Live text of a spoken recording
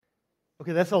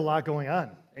Okay, that's a lot going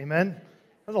on. Amen?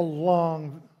 That's a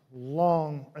long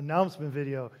announcement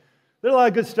video. There's a lot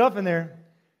of good stuff in there.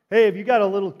 Hey, if you got a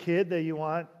little kid that you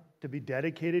want to be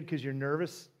dedicated because you're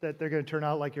nervous that they're going to turn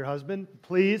out like your husband,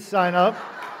 please sign up.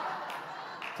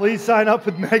 Please sign up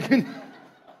with Megan.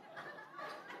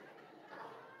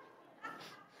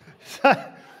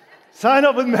 Sign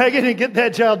up with Megan and get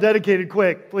that child dedicated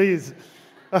quick, please.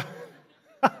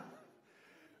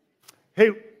 Hey,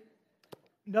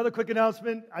 another quick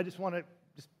announcement. I just want to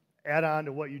add on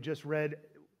to what you just read.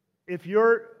 If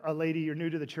you're a lady, you're new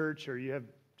to the church, or you have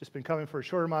just been coming for a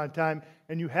short amount of time,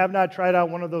 and you have not tried out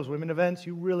one of those women events,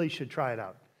 you really should try it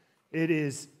out. It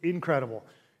is incredible.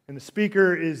 And the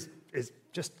speaker is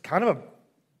just kind of a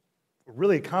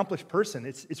really accomplished person.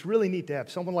 It's really neat to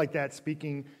have someone like that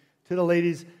speaking to the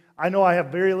ladies. I know I have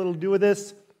very little to do with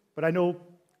this, but I know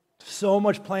so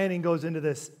much planning goes into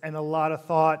this and a lot of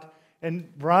thought.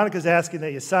 And Veronica's asking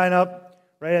that you sign up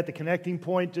right at the connecting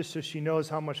point just so she knows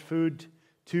how much food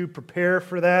to prepare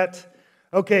for that.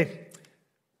 Okay,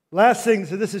 last thing.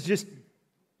 So this is just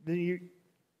this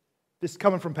is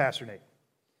coming from Pastor Nate.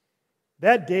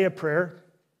 That day of prayer,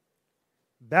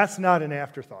 that's not an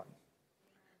afterthought.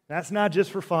 That's not just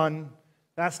for fun.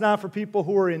 That's not for people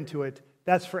who are into it.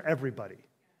 That's for everybody.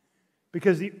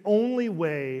 Because the only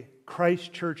way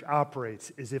Christ Church operates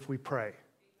is if we pray.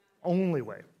 Only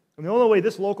way. And the only way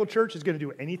this local church is going to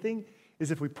do anything is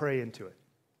if we pray into it.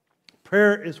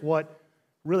 Prayer is what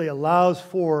really allows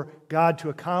for God to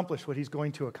accomplish what He's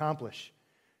going to accomplish.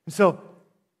 And so,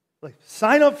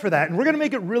 sign up for that. And we're going to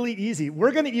make it really easy.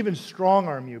 We're going to even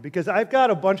strong-arm you because I've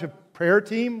got a bunch of prayer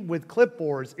team with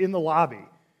clipboards in the lobby.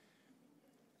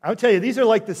 I'll tell you, these are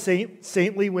like the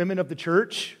saintly women of the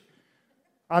church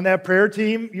on that prayer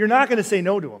team. You're not going to say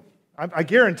no to them. I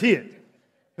guarantee it.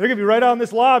 They're going to be right out in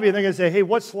this lobby, and they're going to say, hey,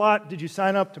 what slot did you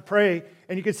sign up to pray?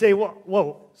 And you could say,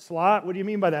 whoa, slot? What do you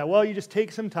mean by that? Well, you just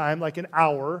take some time, like an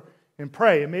hour, and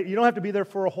pray. You don't have to be there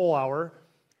for a whole hour.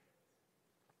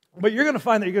 But you're going to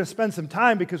find that you're going to spend some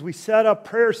time because we set up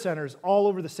prayer centers all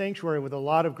over the sanctuary with a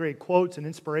lot of great quotes and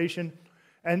inspiration.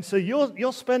 And so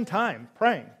you'll spend time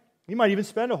praying. You might even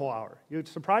spend a whole hour. You'd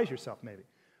surprise yourself maybe.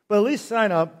 But at least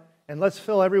sign up and let's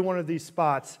fill every one of these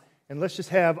spots and let's just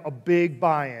have a big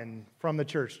buy-in from the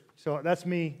church. So that's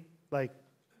me,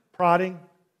 prodding,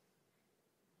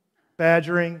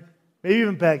 badgering, maybe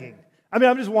even begging. I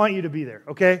just want you to be there,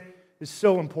 okay? It's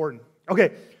so important.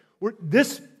 Okay,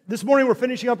 this morning we're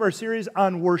finishing up our series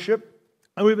on worship,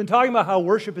 and we've been talking about how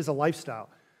worship is a lifestyle,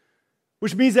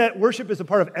 which means that worship is a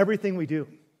part of everything we do.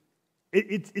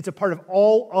 It's a part of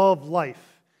all of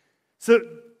life. So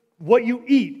what you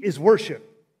eat is worship.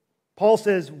 Paul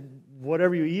says,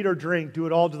 whatever you eat or drink, do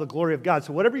it all to the glory of God.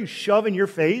 So whatever you shove in your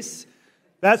face,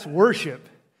 that's worship.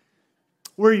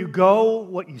 Where you go,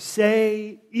 what you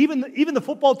say, even the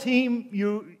football team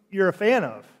you're a fan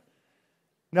of.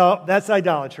 No, that's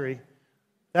idolatry.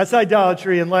 That's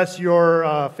idolatry unless you're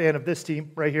a fan of this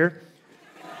team right here.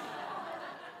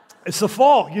 It's the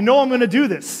fall. You know I'm going to do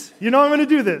this.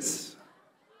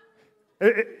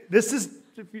 This is,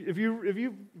 if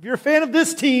you're a fan of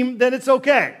this team, then it's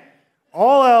okay.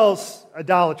 All else,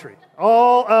 idolatry.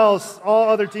 All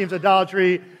other teams,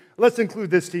 idolatry. Let's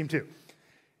include this team too.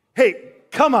 Hey,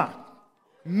 come on.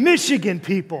 Michigan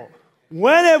people.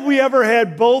 When have we ever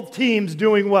had both teams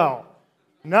doing well?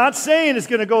 Not saying it's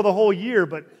going to go the whole year,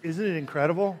 but isn't it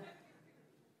incredible?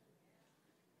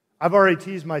 I've already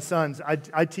teased my sons.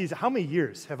 I tease, how many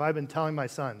years have I been telling my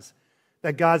sons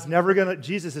that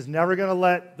Jesus is never going to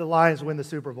let the Lions win the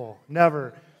Super Bowl?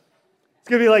 Never.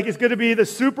 It's going to be the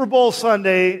Super Bowl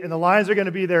Sunday, and the Lions are going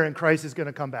to be there, and Christ is going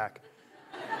to come back.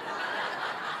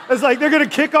 It's like they're going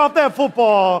to kick off that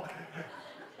football.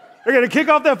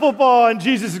 And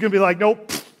Jesus is going to be like,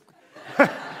 nope.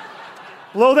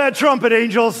 Blow that trumpet,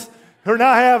 angels. They're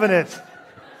not having it.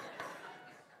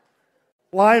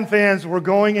 Lion fans, we're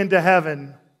going into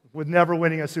heaven with never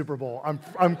winning a Super Bowl.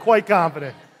 I'm quite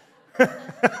confident. And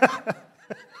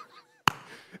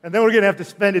then we're going to have to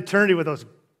spend eternity with those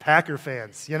Packer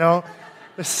fans, They're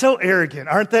so arrogant,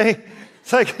 aren't they?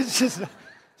 It's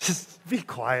just be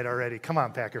quiet already. Come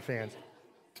on, Packer fans.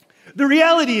 The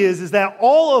reality is that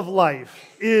all of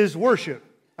life is worship.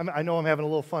 I know I'm having a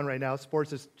little fun right now.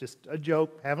 Sports is just a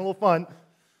joke, having a little fun.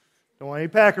 Don't want any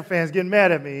Packer fans getting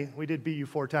mad at me. We did beat you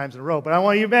 4 times in a row, but I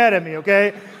want you mad at me,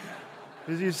 okay?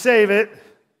 Because you save it.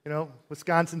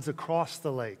 Wisconsin's across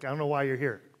the lake. I don't know why you're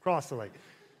here. Across the lake.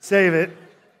 Save it.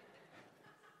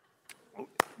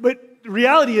 But the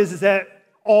reality is that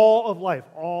all of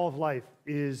life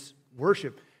is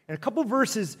worship. And a couple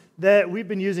verses that we've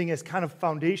been using as kind of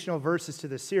foundational verses to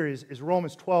this series is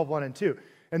Romans 12, 1 and 2.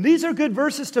 And these are good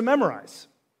verses to memorize.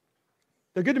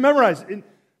 They're good to memorize.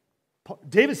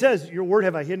 David says, your word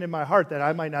have I hidden in my heart that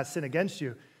I might not sin against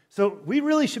you. So we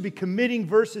really should be committing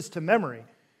verses to memory.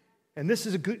 And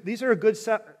these are a good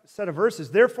set of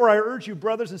verses. Therefore, I urge you,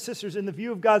 brothers and sisters, in the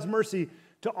view of God's mercy,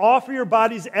 to offer your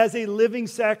bodies as a living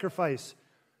sacrifice,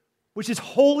 which is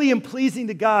holy and pleasing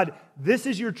to God. This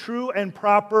is your true and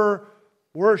proper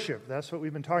worship. That's what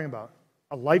we've been talking about,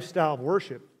 a lifestyle of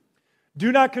worship.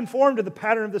 Do not conform to the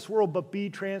pattern of this world, but be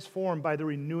transformed by the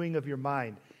renewing of your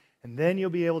mind. And then you'll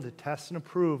be able to test and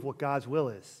approve what God's will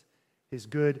is, his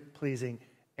good, pleasing,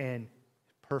 and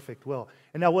perfect will.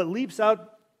 And now what leaps out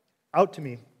to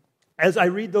me as I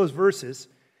read those verses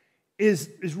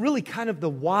is really kind of the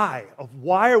why of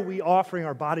why are we offering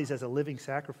our bodies as a living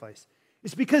sacrifice.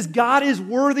 It's because God is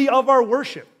worthy of our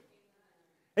worship.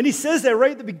 And he says that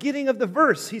right at the beginning of the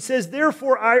verse. He says,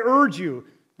 therefore I urge you.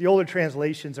 The older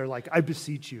translations are like, I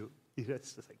beseech you.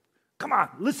 It's like, come on,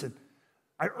 listen.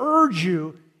 I urge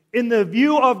you in the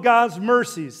view of God's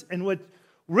mercies. And what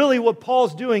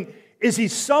Paul's doing is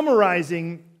he's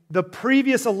summarizing the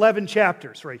previous 11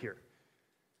 chapters right here.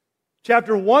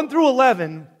 Chapter 1 through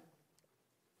 11,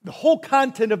 the whole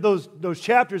content of those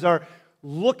chapters are,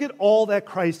 look at all that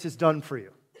Christ has done for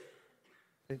you.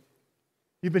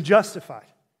 You've been justified.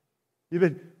 You've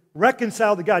been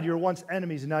reconciled to God. You were once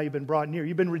enemies, and now you've been brought near.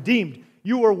 You've been redeemed.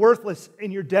 You were worthless,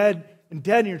 and you're dead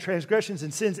in your transgressions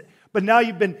and sins. But now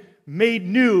you've been made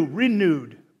new,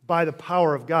 renewed by the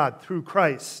power of God through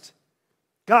Christ.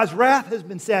 God's wrath has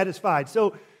been satisfied.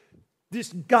 So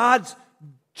this God's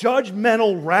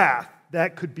judgmental wrath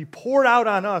that could be poured out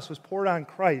on us was poured on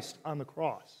Christ on the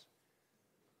cross.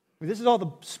 I mean, this is all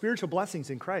the spiritual blessings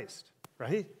in Christ,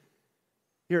 right?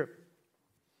 Here,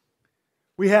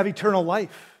 we have eternal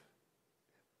life.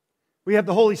 We have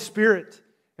the Holy Spirit.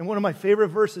 And one of my favorite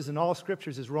verses in all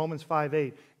scriptures is Romans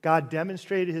 5:8. God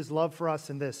demonstrated his love for us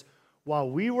in this. While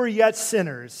we were yet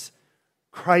sinners,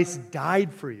 Christ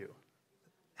died for you.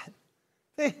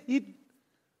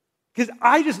 Because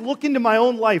I just look into my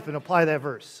own life and apply that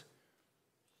verse.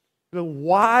 But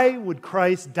why would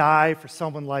Christ die for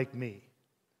someone like me?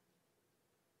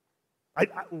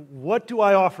 What do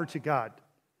I offer to God?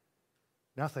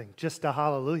 Nothing, just a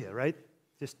hallelujah, right?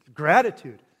 Just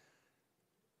gratitude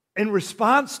in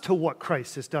response to what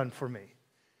Christ has done for me.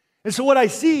 And so what I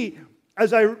see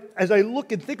as I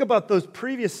look and think about those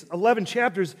previous 11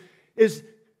 chapters is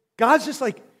God's just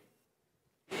like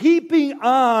heaping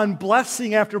on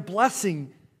blessing after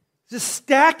blessing, just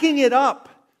stacking it up.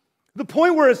 The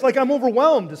point where it's like I'm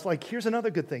overwhelmed. It's like, here's another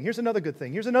good thing, here's another good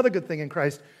thing, here's another good thing in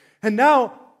Christ. And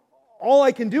now all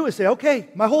I can do is say, okay,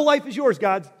 my whole life is yours,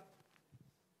 God.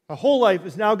 My whole life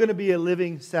is now going to be a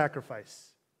living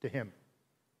sacrifice to him.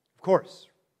 Of course.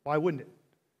 Why wouldn't it?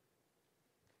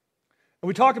 And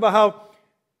we talked about how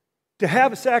to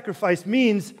have a sacrifice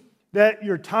means that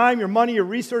your time, your money, your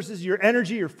resources, your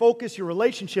energy, your focus, your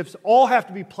relationships all have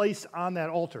to be placed on that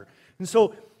altar. And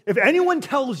so if anyone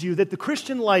tells you that the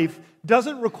Christian life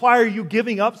doesn't require you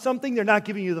giving up something, they're not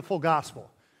giving you the full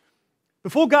gospel. The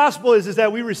full gospel is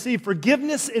that we receive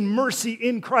forgiveness and mercy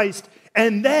in Christ,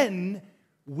 and then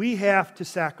we have to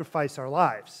sacrifice our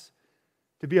lives.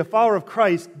 To be a follower of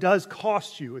Christ does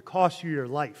cost you. It costs you your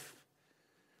life.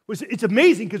 It's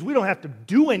amazing because we don't have to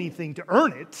do anything to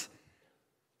earn it.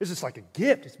 It's just like a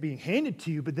gift. It's being handed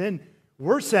to you. But then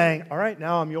we're saying, all right,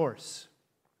 now I'm yours.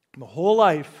 My whole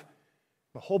life,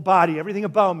 my whole body, everything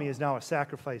about me is now a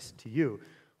sacrifice to you,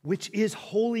 which is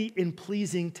holy and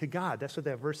pleasing to God. That's what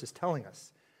that verse is telling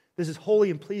us. This is holy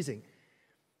and pleasing.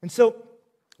 And so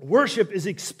worship is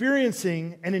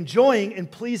experiencing and enjoying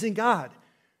and pleasing God.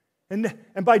 And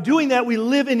by doing that, we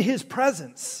live in his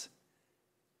presence.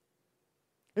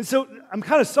 And so I'm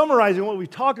kind of summarizing what we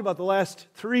talked about the last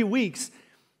 3 weeks.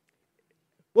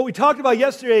 What we talked about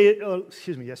last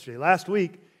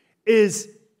week, is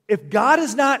if God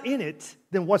is not in it,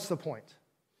 then what's the point?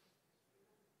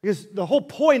 Because the whole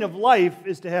point of life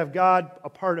is to have God a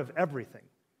part of everything.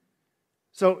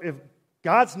 So if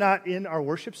God's not in our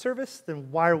worship service,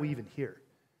 then why are we even here?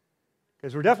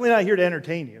 Because we're definitely not here to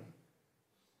entertain you.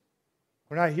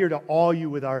 We're not here to awe you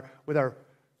with our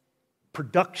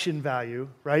production value,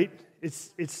 right?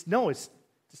 It's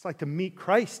just like to meet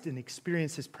Christ and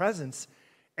experience his presence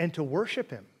and to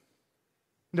worship him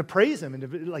and to praise him and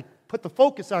to put the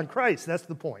focus on Christ. That's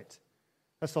the point.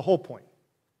 That's the whole point.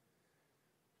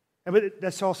 But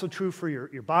that's also true for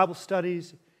your Bible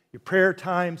studies, your prayer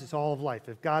times. It's all of life.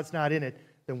 If God's not in it,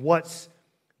 then what's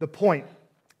the point?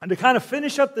 And to kind of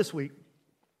finish up this week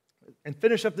and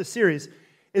finish up this series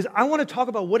is I want to talk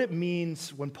about what it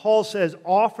means when Paul says,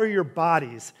 offer your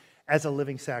bodies as a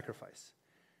living sacrifice.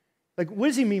 Like, what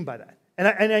does he mean by that?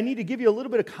 And I need to give you a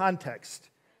little bit of context,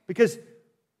 because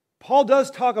Paul does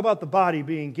talk about the body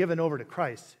being given over to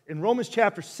Christ. In Romans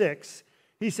chapter 6,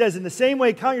 he says, in the same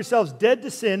way, count yourselves dead to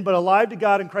sin, but alive to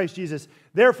God in Christ Jesus.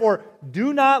 Therefore,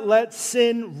 do not let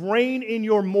sin reign in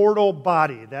your mortal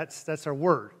body. That's our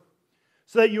word.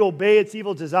 So that you obey its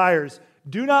evil desires.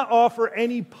 Do not offer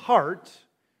any part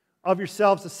of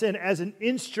yourselves to sin as an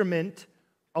instrument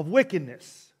of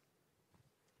wickedness.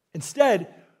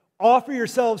 Instead, offer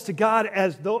yourselves to God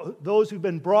as those who've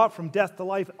been brought from death to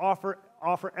life.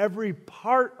 Offer every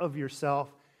part of yourself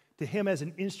to Him as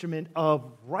an instrument of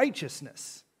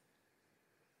righteousness.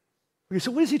 Okay,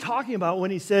 so what is he talking about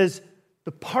when he says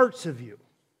the parts of you?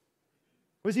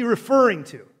 What is he referring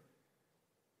to?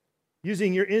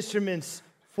 Using your instruments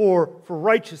for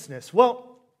righteousness.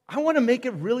 Well, I want to make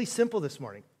it really simple this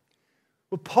morning.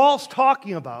 What Paul's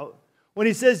talking about when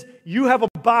he says you have a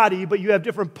body, but you have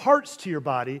different parts to your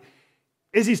body,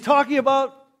 is he's talking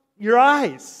about your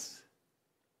eyes.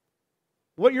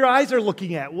 What your eyes are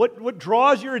looking at, what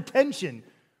draws your attention,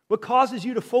 what causes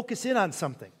you to focus in on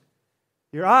something.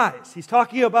 Your eyes. He's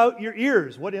talking about your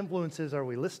ears. What influences are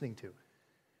we listening to?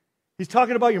 He's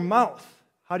talking about your mouth.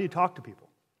 How do you talk to people?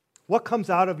 What comes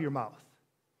out of your mouth?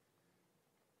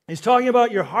 He's talking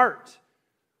about your heart.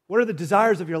 What are the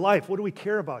desires of your life? What do we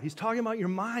care about? He's talking about your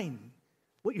mind,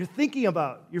 what you're thinking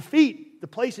about, your feet, the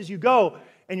places you go,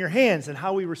 and your hands, and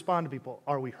how we respond to people.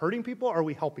 Are we hurting people? Are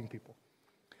we helping people?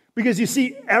 Because you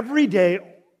see, every day,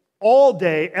 all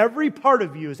day, every part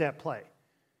of you is at play.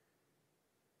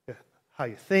 How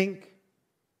you think,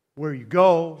 where you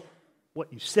go,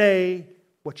 what you say,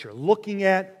 what you're looking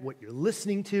at, what you're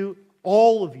listening to,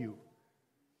 all of you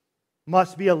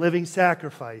must be a living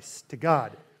sacrifice to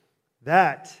God.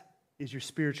 That is your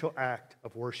spiritual act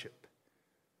of worship,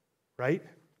 right?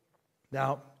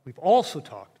 Now, we've also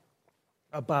talked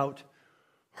about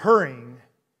hurrying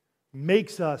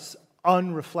makes us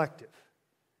unreflective,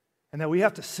 and that we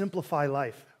have to simplify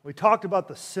life. We talked about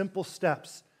the simple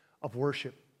steps of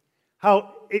worship,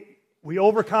 how we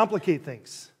overcomplicate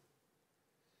things.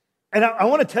 And I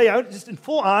want to tell you, just in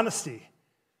full honesty,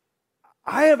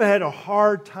 I have had a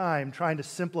hard time trying to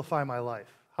simplify my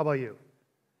life. How about you?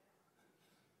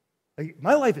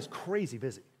 My life is crazy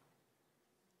busy.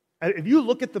 If you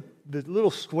look at the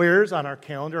little squares on our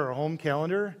calendar, our home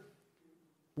calendar,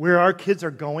 where our kids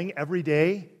are going every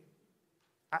day,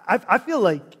 I feel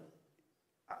like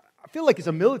it's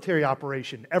a military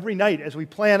operation every night as we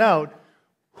plan out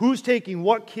who's taking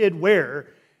what kid where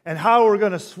and how we're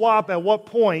going to swap at what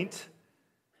point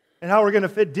and how we're going to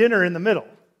fit dinner in the middle.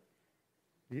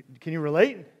 Can you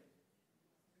relate?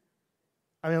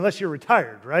 I mean, unless you're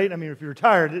retired, right? I mean, if you're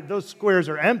retired, those squares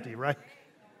are empty, right?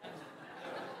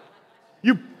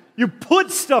 You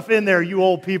put stuff in there, you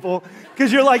old people,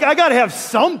 because you're like, I got to have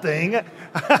something.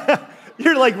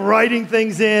 You're like writing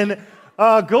things in.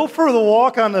 Go for the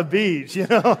walk on the beach, you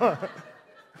know.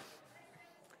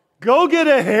 Go get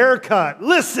a haircut.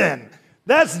 Listen,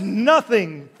 that's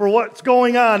nothing for what's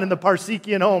going on in the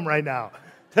Parsekian home right now.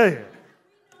 Tell you,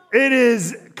 it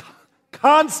is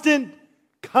constant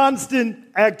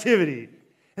activity.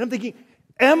 And I'm thinking,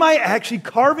 am I actually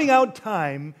carving out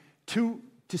time to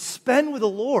spend with the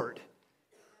Lord?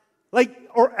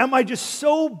 Or am I just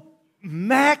so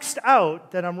maxed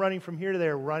out that I'm running from here to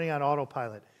there, running on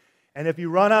autopilot? And if you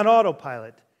run on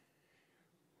autopilot,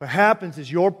 what happens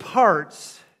is your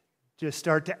parts just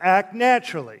start to act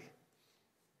naturally.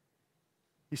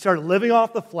 You start living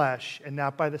off the flesh and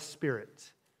not by the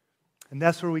Spirit. And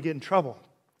that's where we get in trouble,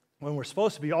 when we're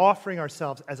supposed to be offering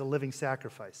ourselves as a living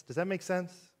sacrifice. Does that make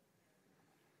sense?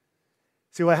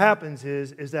 See, what happens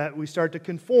is that we start to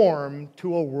conform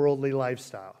to a worldly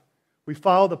lifestyle. We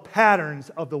follow the patterns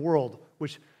of the world,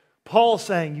 which Paul's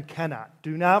saying you cannot.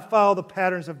 Do not follow the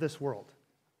patterns of this world,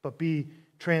 but be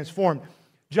transformed.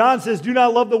 John says, do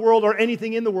not love the world or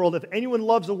anything in the world. If anyone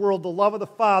loves the world, the love of the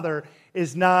Father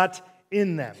is not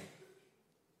in them.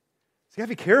 So you have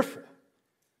to be careful.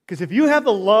 Because if you have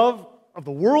the love of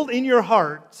the world in your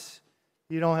heart,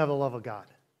 you don't have the love of God.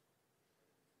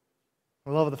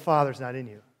 The love of the Father is not in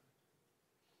you.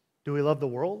 Do we love the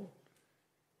world?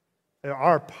 There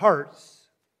are parts,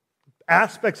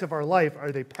 aspects of our life,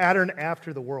 are they patterned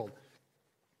after the world?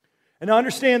 And to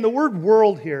understand, the word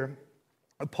world here,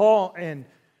 Paul and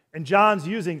John's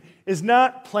using, is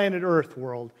not planet Earth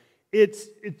world. It's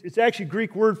actually a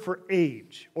Greek word for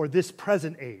age, or this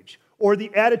present age, or the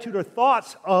attitude or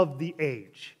thoughts of the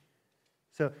age.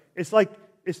 So it's like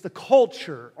it's the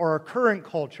culture, or our current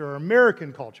culture, or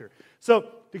American culture. So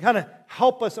to kind of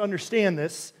help us understand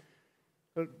this,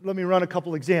 let me run a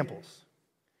couple examples.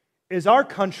 is our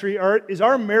country, or is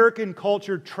our American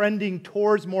culture trending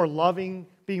towards more loving,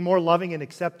 being more loving and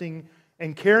accepting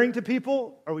and caring to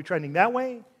people? Are we trending that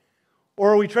way?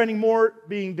 Or are we trending more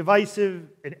being divisive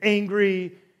and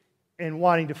angry and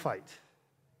wanting to fight?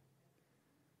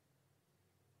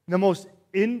 The most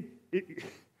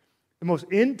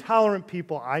intolerant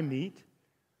people I meet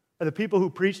are the people who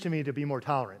preach to me to be more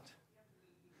tolerant.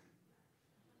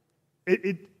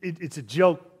 It's a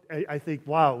joke. I think,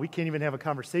 wow, we can't even have a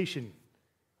conversation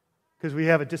because we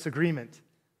have a disagreement.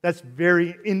 That's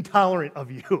very intolerant of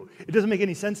you. It doesn't make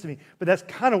any sense to me, but that's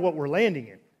kind of what we're landing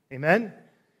in. Amen?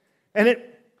 And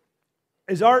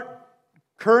is our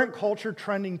current culture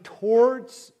trending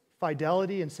towards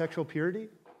fidelity and sexual purity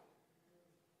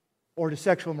or to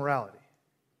sexual morality?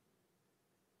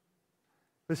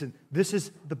 Listen, this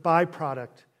is the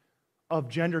byproduct of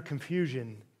gender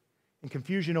confusion and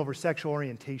confusion over sexual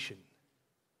orientation.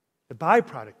 The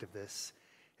byproduct of this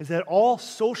is that all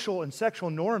social and sexual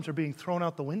norms are being thrown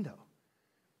out the window.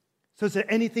 So it's an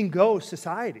anything goes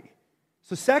society.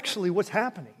 So sexually, what's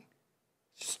happening?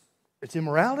 It's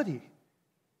immorality.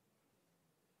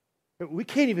 We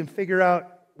can't even figure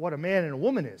out what a man and a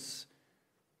woman is.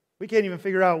 We can't even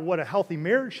figure out what a healthy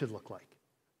marriage should look like,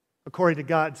 according to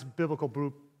God's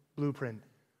biblical blueprint.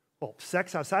 Well,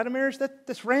 sex outside of marriage,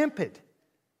 that's rampant. Do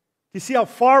you see how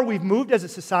far we've moved as a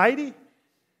society?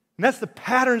 And that's the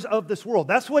patterns of this world.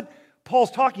 That's what Paul's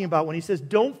talking about when he says,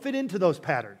 don't fit into those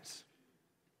patterns.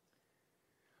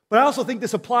 But I also think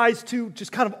this applies to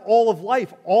just kind of all of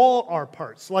life, all our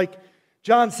parts. Like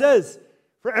John says,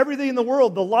 for everything in the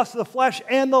world, the lust of the flesh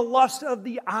and the lust of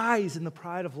the eyes and the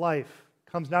pride of life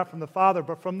comes not from the Father,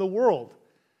 but from the world.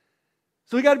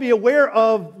 So we got to be aware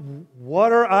of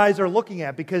what our eyes are looking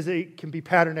at because it can be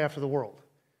patterned after the world.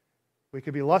 We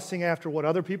could be lusting after what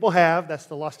other people have. That's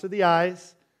the lust of the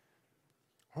eyes.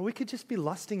 Or we could just be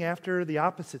lusting after the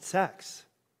opposite sex.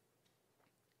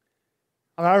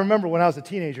 I remember when I was a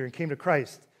teenager and came to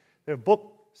Christ, there were a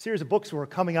series of books were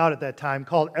coming out at that time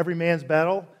called Every Man's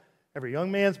Battle, Every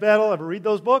Young Man's Battle. Ever read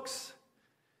those books?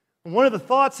 And one of the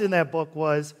thoughts in that book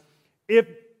was, if,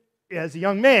 as a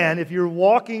young man, if you're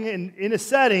walking in a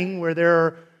setting where there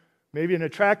are maybe an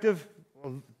attractive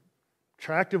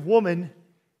woman,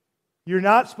 you're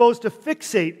not supposed to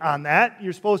fixate on that.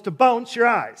 You're supposed to bounce your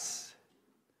eyes.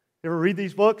 You ever read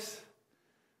these books?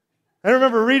 I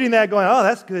remember reading that going, oh,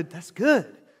 that's good.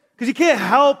 Because you can't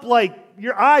help,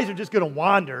 your eyes are just going to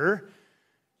wander.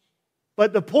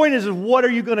 But the point is, what are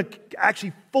you going to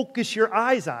actually focus your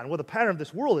eyes on? Well, the pattern of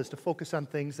this world is to focus on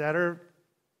things that are,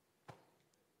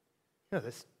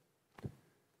 this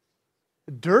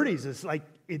dirties. It's like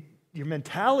your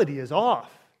mentality is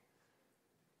off.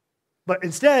 But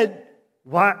instead,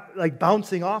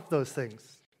 bouncing off those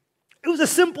things. It was a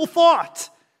simple thought,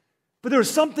 but there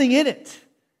was something in it.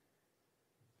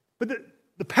 But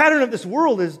the pattern of this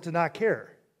world is to not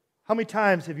care. How many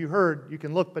times have you heard you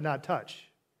can look but not touch?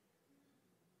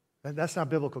 That's not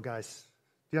biblical, guys.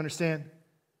 Do you understand?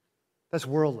 That's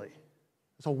worldly.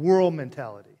 It's a world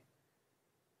mentality.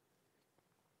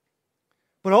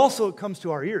 But also it comes to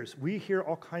our ears. We hear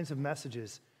all kinds of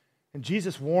messages. And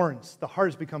Jesus warns, the heart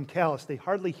has become callous. They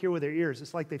hardly hear with their ears.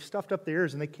 It's like they've stuffed up their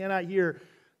ears and they cannot hear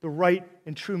the right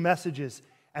and true messages.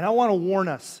 And I want to warn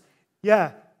us,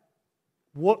 that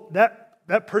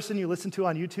person you listen to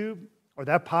on YouTube or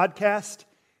that podcast,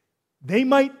 they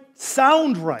might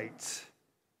sound right,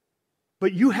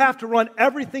 but you have to run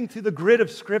everything through the grid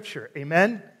of Scripture.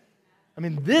 Amen? I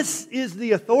mean, this is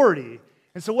the authority.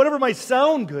 And so whatever might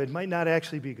sound good might not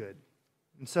actually be good.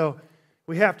 And so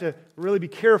we have to really be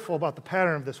careful about the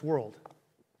pattern of this world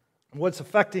and what's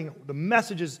affecting the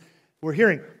messages we're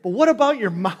hearing. But what about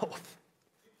your mouth?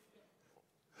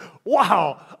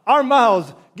 Wow, our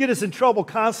mouths get us in trouble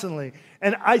constantly.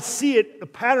 And I see it, the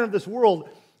pattern of this world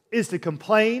is to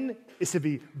complain, is to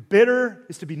be bitter,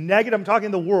 is to be negative. I'm talking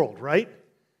the world, right?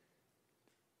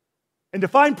 And to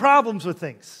find problems with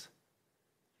things.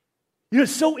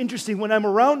 It's so interesting when I'm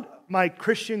around my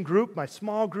Christian group, my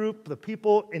small group, the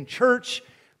people in church,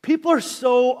 people are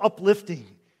so uplifting.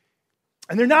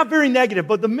 And they're not very negative,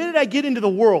 but the minute I get into the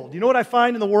world, you know what I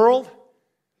find in the world?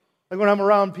 Like when I'm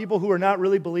around people who are not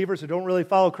really believers, who don't really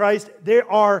follow Christ, they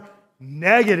are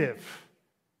negative.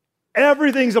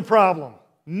 Everything's a problem.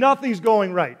 Nothing's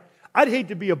going right. I'd hate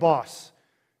to be a boss,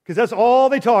 because that's all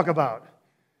they talk about,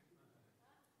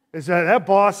 is that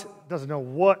boss doesn't know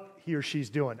what he or she's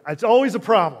doing. It's always a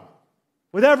problem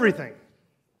with everything.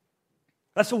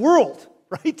 That's the world,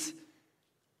 right?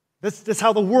 That's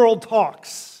how the world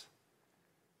talks.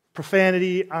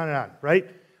 Profanity, on and on, right?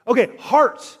 Okay,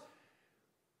 heart.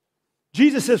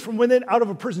 Jesus says, from within, out of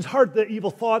a person's heart, the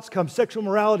evil thoughts come: sexual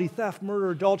immorality, theft, murder,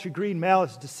 adultery, greed,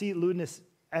 malice, deceit, lewdness,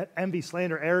 envy,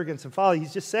 slander, arrogance, and folly.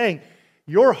 He's just saying,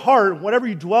 your heart, whatever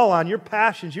you dwell on, your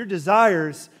passions, your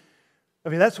desires,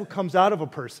 that's what comes out of a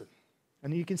person.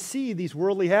 And you can see these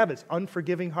worldly habits: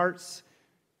 unforgiving hearts,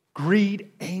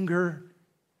 greed, anger,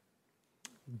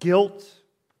 guilt.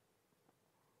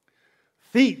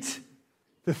 Feet.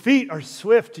 The feet are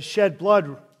swift to shed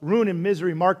blood. Ruin and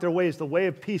misery mark their ways. The way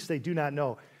of peace they do not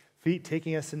know. Feet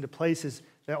taking us into places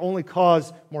that only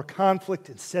cause more conflict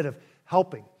instead of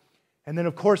helping. And then,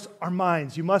 of course, our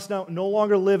minds. You must no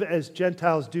longer live as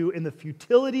Gentiles do in the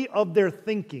futility of their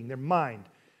thinking, their mind.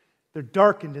 They're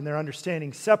darkened in their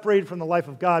understanding, separated from the life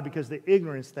of God because of the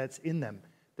ignorance that's in them.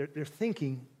 Their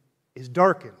thinking is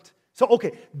darkened. So,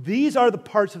 okay, these are the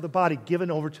parts of the body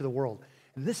given over to the world.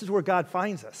 And this is where God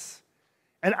finds us.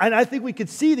 And I think we could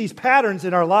see these patterns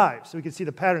in our lives. So we could see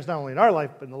the patterns not only in our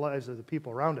life, but in the lives of the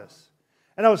people around us.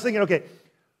 And I was thinking, okay,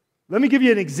 let me give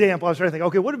you an example. I was trying to think,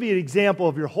 okay, what would be an example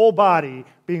of your whole body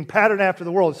being patterned after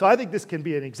the world? So I think this can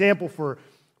be an example for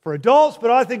adults, but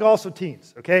I think also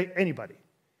teens, okay? Anybody.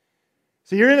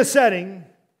 So you're in a setting,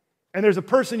 and there's a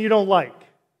person you don't like.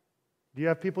 Do you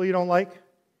have people you don't like?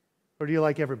 Or do you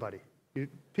like everybody?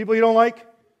 People you don't like?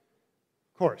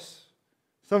 Of course.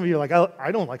 Some of you are like,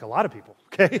 I don't like a lot of people,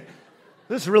 okay?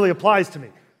 This really applies to me.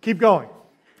 Keep going.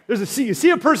 You see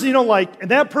a person you don't like,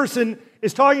 and that person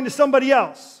is talking to somebody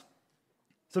else.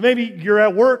 So maybe you're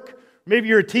at work, maybe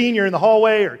you're a teen, you're in the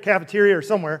hallway or cafeteria or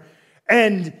somewhere,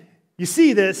 and you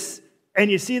see this,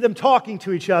 and you see them talking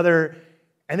to each other,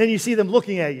 and then you see them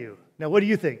looking at you. Now, what do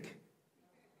you think?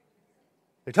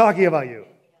 They're talking about you.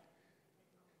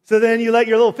 So then you let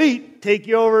your little feet take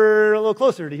you over a little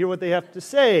closer to hear what they have to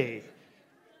say.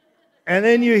 And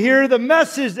then you hear the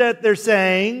message that they're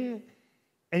saying,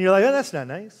 and you're like, oh, that's not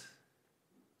nice.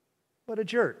 What a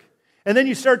jerk. And then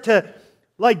you start to,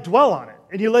 dwell on it,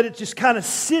 and you let it just kind of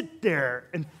sit there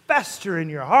and fester in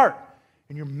your heart.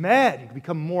 And you're mad. You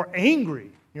become more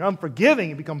angry. You're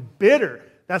unforgiving. You become bitter.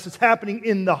 That's what's happening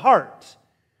in the heart.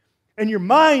 And your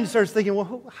mind starts thinking,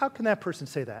 well, how can that person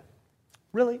say that?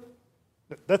 Really?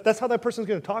 That's how that person's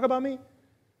going to talk about me?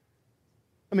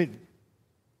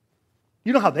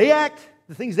 You know how they act,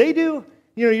 the things they do?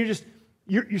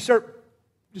 You start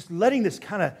just letting this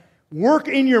kind of work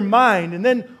in your mind, and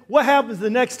then what happens the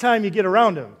next time you get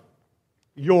around them?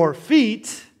 Your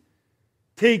feet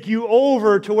take you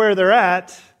over to where they're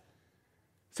at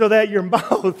so that your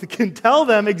mouth can tell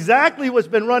them exactly what's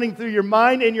been running through your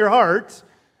mind and your heart.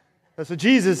 That's what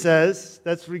Jesus says.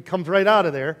 That's what comes right out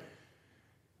of there.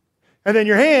 And then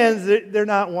your hands, they're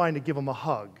not wanting to give them a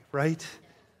hug, right?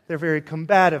 They're very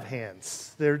combative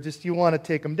hands. You want to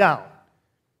take them down.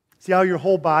 See how your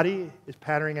whole body is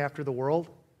patterning after the world?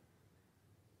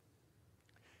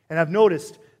 And I've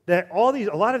noticed that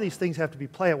a lot of these things have to be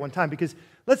played at one time, because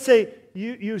let's say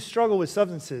you struggle with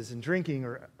substances and drinking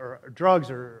or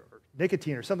drugs or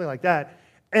nicotine or something like that,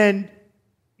 and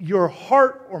your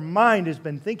heart or mind has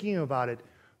been thinking about it,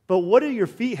 but what do your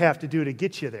feet have to do to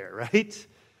get you there, right?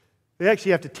 They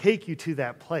actually have to take you to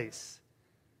that place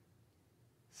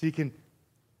so you can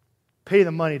pay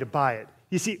the money to buy it.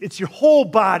 You see, it's your whole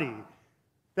body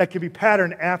that can be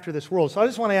patterned after this world. So I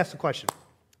just want to ask the question.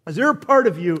 Is there a part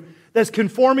of you that's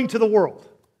conforming to the world?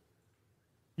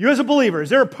 You as a believer,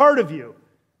 is there a part of you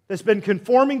that's been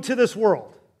conforming to this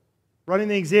world? Running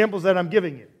the examples that I'm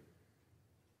giving you.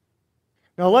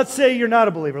 Now, let's say you're not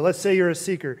a believer. Let's say you're a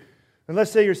seeker. And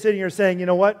let's say you're sitting here saying, you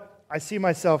know what? I see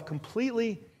myself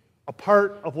completely a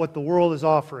part of what the world is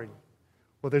offering.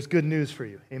 Well, there's good news for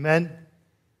you. Amen?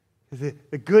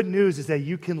 The good news is that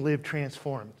you can live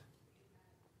transformed.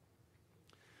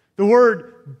 The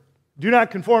word, do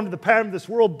not conform to the pattern of this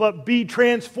world, but be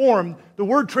transformed. The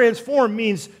word transform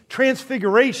means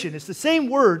transfiguration. It's the same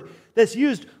word that's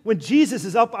used when Jesus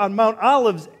is up on Mount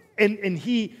Olives and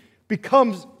he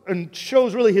becomes and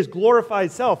shows really his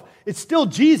glorified self. It's still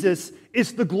Jesus.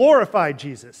 It's the glorified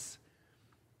Jesus.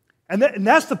 And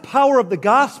that's the power of the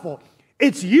gospel.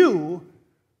 It's you,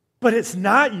 but it's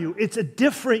not you. It's a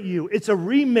different you. It's a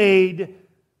remade,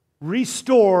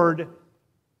 restored,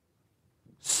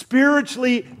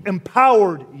 spiritually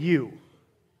empowered you.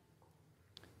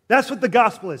 That's what the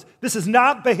gospel is. This is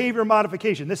not behavior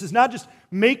modification. This is not just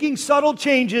making subtle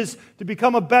changes to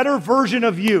become a better version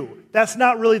of you. That's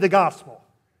not really the gospel.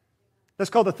 That's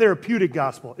called the therapeutic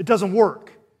gospel. It doesn't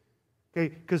work. Okay?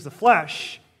 Because the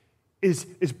flesh is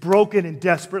broken and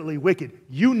desperately wicked.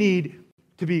 You need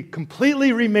to be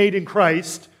completely remade in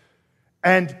Christ,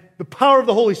 and the power of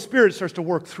the Holy Spirit starts to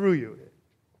work through you.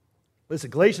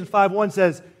 Listen, Galatians 5:1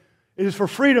 says, It is for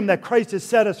freedom that Christ has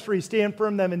set us free. Stand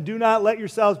firm then, and do not let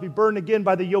yourselves be burdened again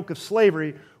by the yoke of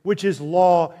slavery, which is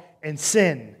law and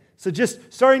sin. So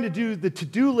just starting to do the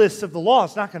to-do list of the law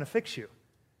is not going to fix you.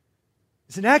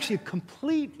 It's actually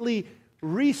completely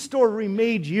restored,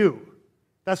 remade you.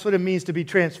 That's what it means to be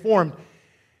transformed.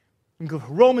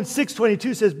 Romans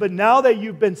 6:22 says, but now that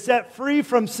you've been set free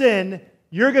from sin,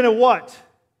 you're going to what?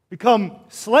 Become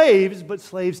slaves, but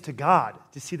slaves to God. Do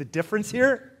you see the difference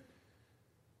here?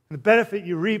 And the benefit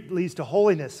you reap leads to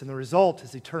holiness, and the result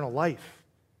is eternal life.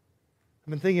 I've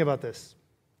been thinking about this.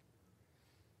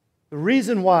 The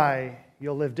reason why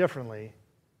you'll live differently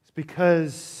is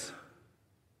because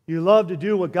you love to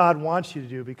do what God wants you to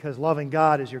do, because loving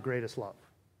God is your greatest love.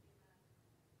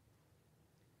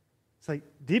 It's like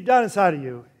deep down inside of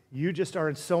you, you just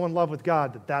are so in love with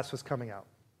God that that's what's coming out.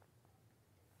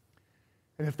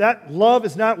 And if that love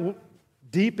is not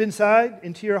deep inside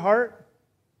into your heart,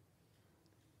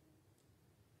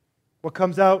 what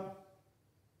comes out,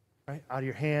 right, out of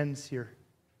your hands, your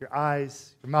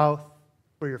eyes, your mouth,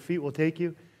 where your feet will take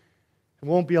you, it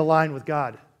won't be aligned with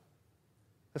God.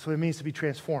 That's what it means to be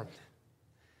transformed.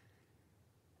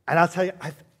 And I'll tell you,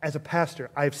 as a pastor,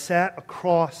 I've sat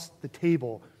across the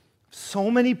table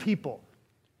so many people,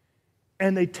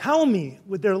 and they tell me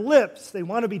with their lips they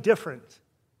want to be different.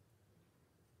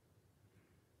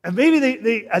 And maybe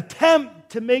they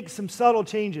attempt to make some subtle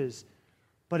changes,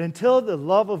 but until the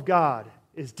love of God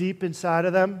is deep inside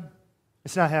of them,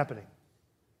 it's not happening.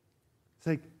 It's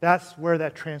like that's where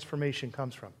that transformation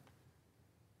comes from.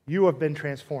 You have been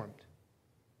transformed.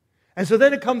 And so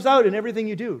then it comes out in everything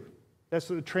you do. That's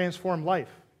the transformed life.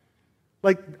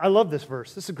 Like, I love this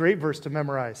verse. This is a great verse to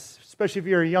memorize, especially if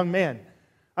you're a young man.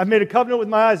 I've made a covenant with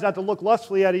my eyes not to look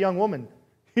lustfully at a young woman.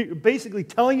 You're basically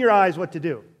telling your eyes what to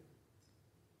do. Isn't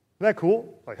that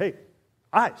cool? Like, hey,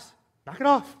 eyes, knock it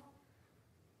off.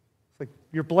 It's like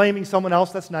you're blaming someone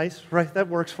else. That's nice, right? That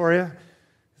works for you.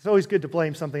 It's always good to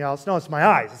blame something else. No, it's my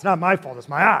eyes. It's not my fault. It's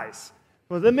my eyes.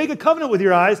 Well, then make a covenant with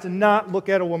your eyes to not look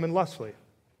at a woman lustfully.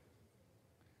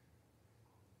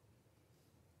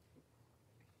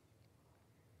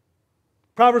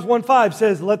 Proverbs 1:5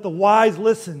 says, let the wise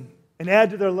listen and add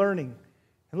to their learning,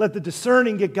 and let the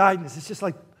discerning get guidance. It's just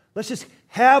like, let's just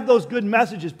have those good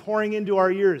messages pouring into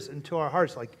our ears, into our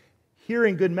hearts, like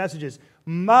hearing good messages.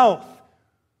 Mouth.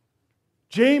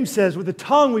 James says, with the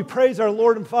tongue we praise our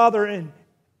Lord and Father,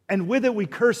 and with it we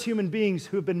curse human beings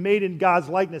who have been made in God's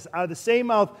likeness. Out of the same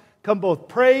mouth come both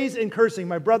praise and cursing.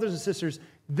 My brothers and sisters,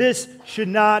 this should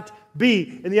not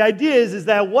be. And the idea is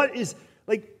that what is,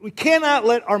 like, we cannot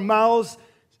let our mouths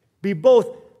be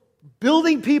both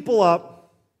building people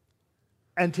up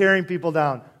and tearing people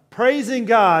down. Praising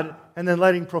God and then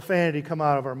letting profanity come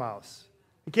out of our mouths.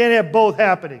 We can't have both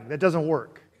happening. That doesn't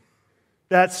work.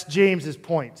 That's James's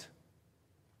point.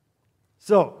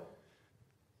 So,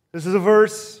 this is a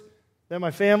verse that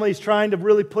my family is trying to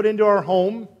really put into our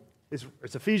home. It's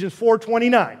Ephesians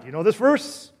 4:29. Do you know this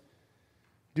verse?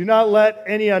 Do not let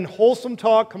any unwholesome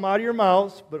talk come out of your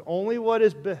mouths, but only what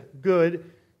is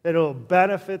good, that it will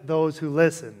benefit those who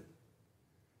listen.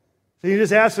 So you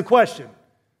just ask the question,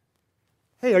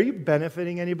 hey, are you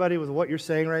benefiting anybody with what you're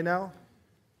saying right now?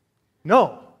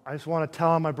 No, I just want to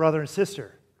tell on my brother and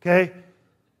sister, okay?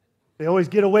 They always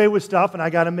get away with stuff, and I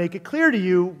got to make it clear to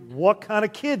you what kind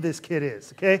of kid this kid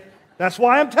is, okay? That's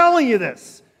why I'm telling you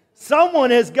this. Someone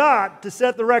has got to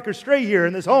set the record straight here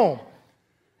in this home.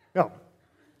 No.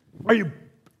 Are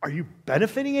you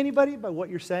benefiting anybody by what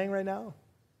you're saying right now?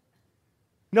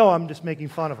 No, I'm just making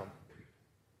fun of them.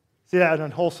 See that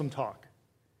unwholesome talk.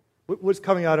 What's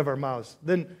coming out of our mouths?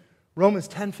 Then Romans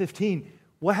 10:15.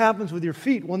 What happens with your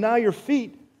feet? Well, now your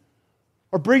feet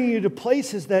are bringing you to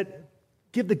places that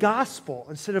give the gospel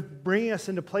instead of bringing us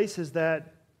into places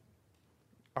that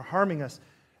are harming us.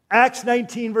 Acts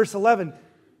 19, verse 11.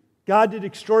 God did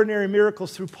extraordinary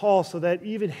miracles through Paul so that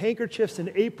even handkerchiefs and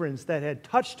aprons that had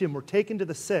touched him were taken to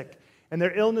the sick, and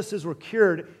their illnesses were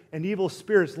cured, and evil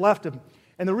spirits left him.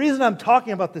 And the reason I'm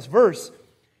talking about this verse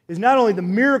is not only the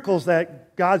miracles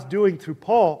that God's doing through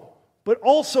Paul, but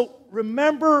also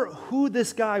remember who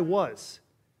this guy was.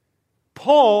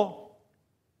 Paul,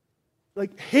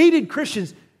 hated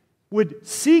Christians, would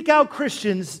seek out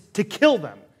Christians to kill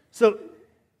them. So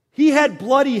he had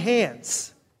bloody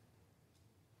hands.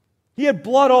 He had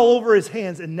blood all over his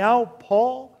hands. And now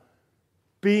Paul,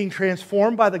 being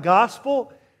transformed by the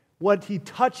gospel, what he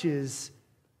touches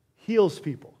heals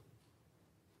people.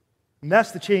 And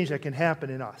that's the change that can happen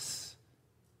in us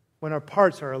when our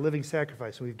parts are a living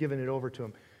sacrifice and we've given it over to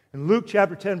him. In Luke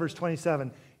chapter 10, verse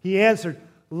 27, he answered,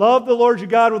 love the Lord your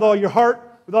God with all your heart,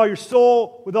 with all your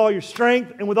soul, with all your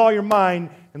strength, and with all your mind,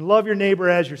 and love your neighbor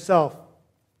as yourself.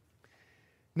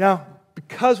 Now,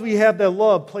 because we have that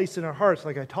love placed in our hearts,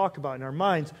 like I talked about, in our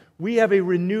minds, we have a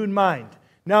renewed mind.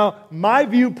 Now, my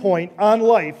viewpoint on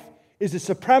life is the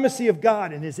supremacy of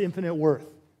God and His infinite worth.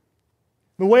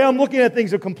 The way I'm looking at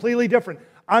things are completely different.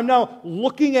 I'm now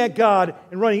looking at God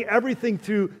and running everything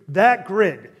through that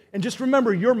grid. And just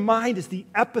remember, your mind is the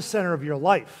epicenter of your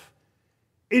life.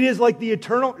 It is like the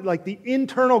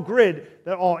internal grid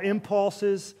that all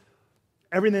impulses,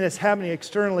 everything that's happening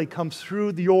externally comes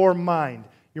through your mind.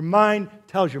 Your mind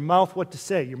tells your mouth what to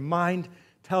say. Your mind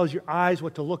tells your eyes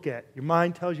what to look at. Your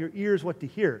mind tells your ears what to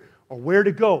hear, or where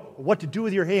to go, or what to do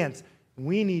with your hands.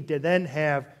 We need to then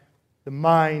have the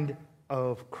mind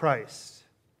of Christ.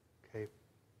 Okay?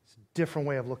 It's a different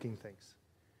way of looking at things.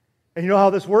 And you know how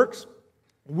this works?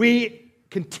 We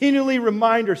continually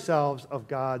remind ourselves of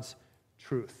God's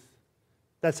truth.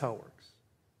 That's how it works.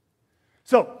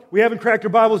 So, we haven't cracked our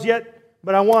Bibles yet,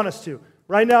 but I want us to.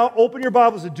 Right now, open your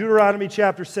Bibles to Deuteronomy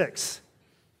chapter 6.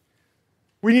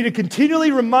 We need to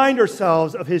continually remind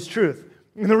ourselves of His truth.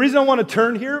 And the reason I want to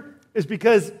turn here is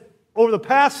because over the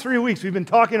past 3 weeks, we've been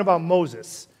talking about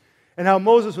Moses and how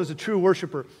Moses was a true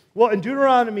worshiper. Well, in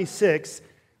Deuteronomy 6,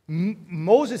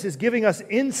 Moses is giving us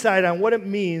insight on what it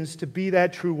means to be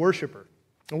that true worshiper.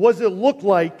 And what does it look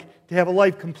like to have a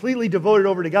life completely devoted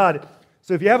over to God?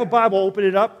 So if you have a Bible, open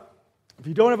it up. If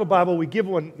you don't have a Bible, we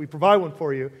provide one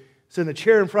for you. It's in the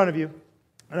chair in front of you.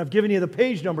 And I've given you the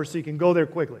page number so you can go there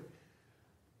quickly.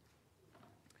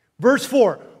 Verse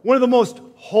 4, one of the most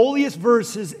holiest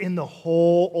verses in the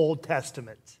whole Old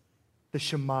Testament, the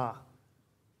Shema.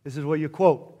 This is what you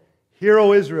quote. Hear,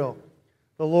 O Israel,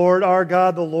 the Lord our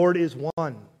God, the Lord is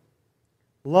one.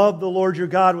 Love the Lord your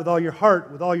God with all your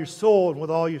heart, with all your soul, and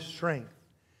with all your strength.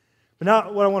 But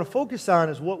now what I want to focus on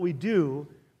is what we do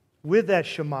with that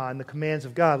Shema and the commands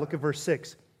of God. Look at verse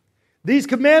 6. These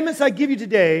commandments I give you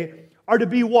today are to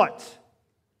be what?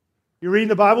 You're reading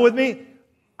the Bible with me?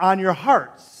 On your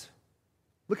hearts.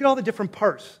 Look at all the different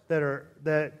parts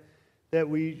that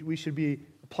we should be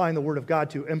applying the Word of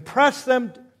God to. Impress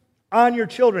them on your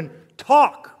children.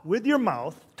 Talk with your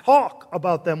mouth. Talk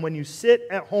about them when you sit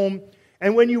at home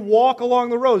and when you walk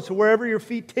along the road, so wherever your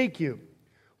feet take you.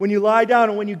 When you lie down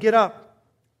and when you get up.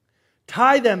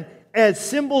 Tie them as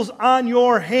symbols on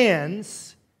your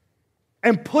hands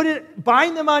and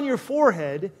bind them on your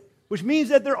forehead, which means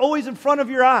that they're always in front of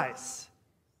your eyes.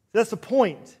 That's the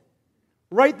point.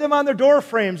 Write them on their door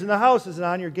frames in the houses and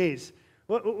on your gates.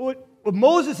 What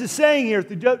Moses is saying here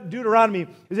through Deuteronomy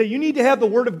is that you need to have the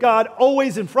Word of God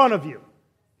always in front of you,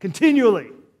 continually,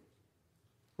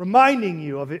 reminding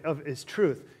you of His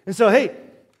truth. And so, hey,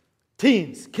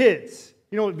 teens, kids,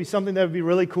 you know what would be something that would be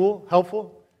really cool,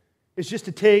 helpful? It's just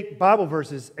to take Bible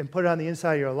verses and put it on the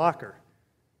inside of your locker.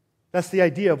 That's the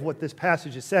idea of what this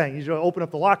passage is saying. You just open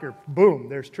up the locker, boom,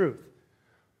 there's truth.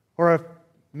 Or if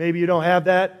maybe you don't have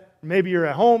that, maybe you're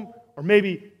at home, or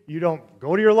maybe you don't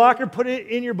go to your locker, put it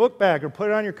in your book bag, or put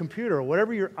it on your computer, or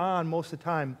whatever you're on most of the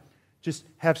time, just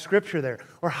have Scripture there.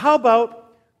 Or how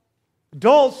about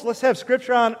adults, let's have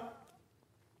Scripture on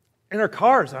in our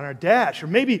cars, on our dash, or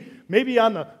maybe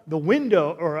on the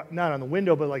window, or not on the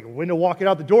window, but like a window walking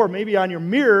out the door, maybe on your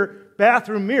mirror,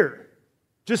 bathroom mirror.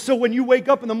 Just so when you wake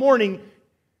up in the morning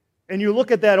and you look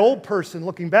at that old person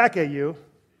looking back at you,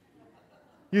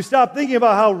 you stop thinking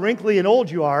about how wrinkly and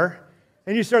old you are,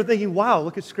 and you start thinking, wow,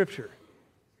 look at Scripture.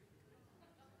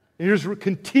 And you're just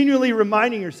continually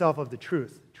reminding yourself of the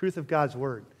truth of God's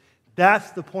Word.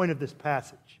 That's the point of this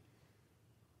passage.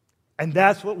 And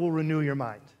that's what will renew your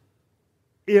mind,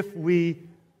 if we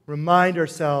remind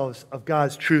ourselves of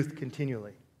God's truth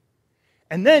continually.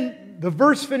 And then the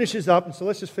verse finishes up, and so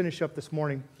let's just finish up this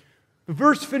morning. The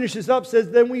verse finishes up, says,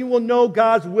 then we will know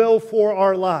God's will for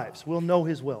our lives. We'll know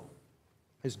His will,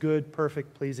 His good,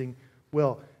 perfect, pleasing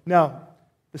will. Now,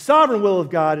 the sovereign will of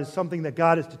God is something that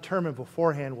God has determined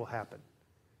beforehand will happen.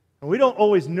 And we don't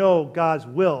always know God's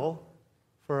will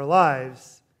for our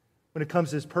lives when it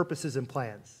comes to His purposes and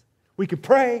plans. We can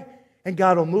pray, and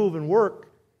God will move and work,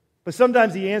 but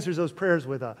sometimes He answers those prayers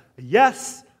with a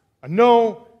yes, a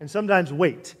no, and sometimes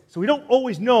wait. So we don't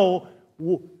always know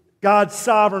God's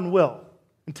sovereign will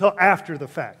until after the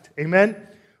fact. Amen?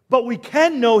 But we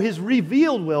can know His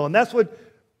revealed will, and that's what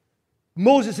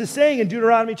Moses is saying in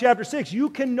Deuteronomy chapter 6. You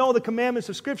can know the commandments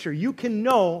of Scripture. You can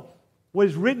know what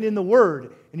is written in the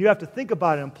Word, and you have to think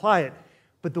about it and apply it.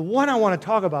 But the one I want to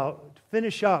talk about, to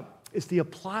finish up, is the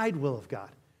applied will of God.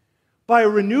 By a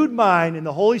renewed mind and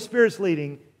the Holy Spirit's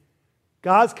leading,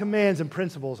 God's commands and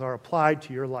principles are applied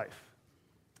to your life.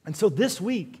 And so this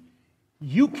week,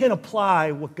 you can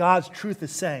apply what God's truth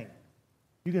is saying.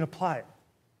 You can apply it.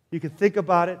 You can think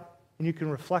about it, and you can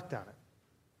reflect on it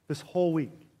this whole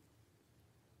week.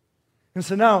 And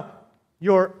so now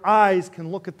your eyes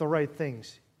can look at the right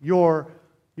things. Your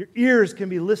ears can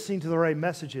be listening to the right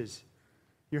messages.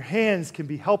 Your hands can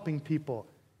be helping people,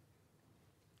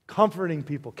 comforting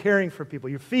people, caring for people.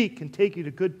 Your feet can take you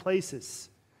to good places.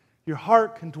 Your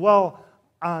heart can dwell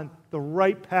on the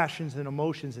right passions and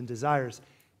emotions and desires.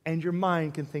 And your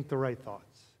mind can think the right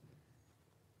thoughts.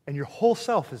 And your whole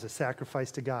self is a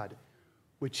sacrifice to God,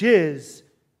 which is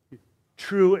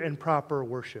true and proper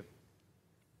worship.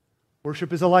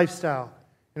 Worship is a lifestyle,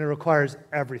 and it requires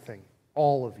everything,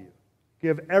 all of you.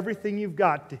 Give everything you've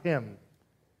got to Him.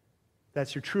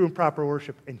 That's your true and proper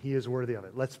worship, and He is worthy of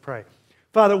it. Let's pray.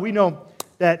 Father, we know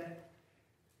that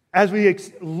as we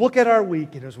look at our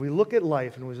week, and as we look at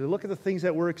life, and as we look at the things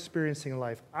that we're experiencing in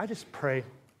life, I just pray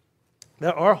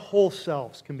that our whole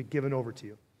selves can be given over to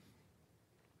You.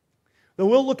 That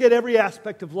we'll look at every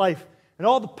aspect of life, and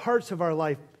all the parts of our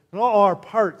life, and all our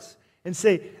parts, and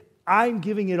say, I'm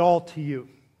giving it all to You.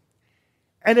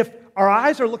 And if our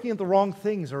eyes are looking at the wrong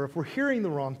things, or if we're hearing the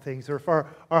wrong things, or if our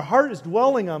heart is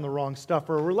dwelling on the wrong stuff,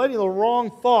 or we're letting the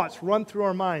wrong thoughts run through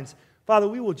our minds, Father,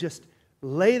 we will just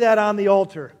lay that on the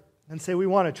altar and say we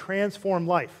want to transform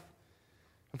life.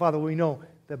 And Father, we know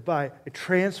that by a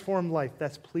transformed life,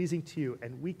 that's pleasing to You,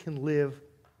 and we can live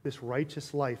this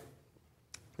righteous life,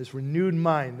 this renewed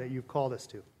mind that You've called us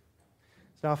to.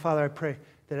 So now, Father, I pray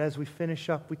that as we finish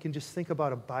up, we can just think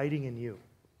about abiding in You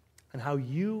and how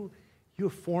You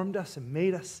have formed us and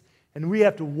made us, and we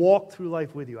have to walk through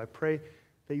life with You. I pray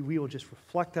that we will just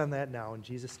reflect on that now in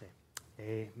Jesus'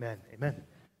 name. Amen. Amen.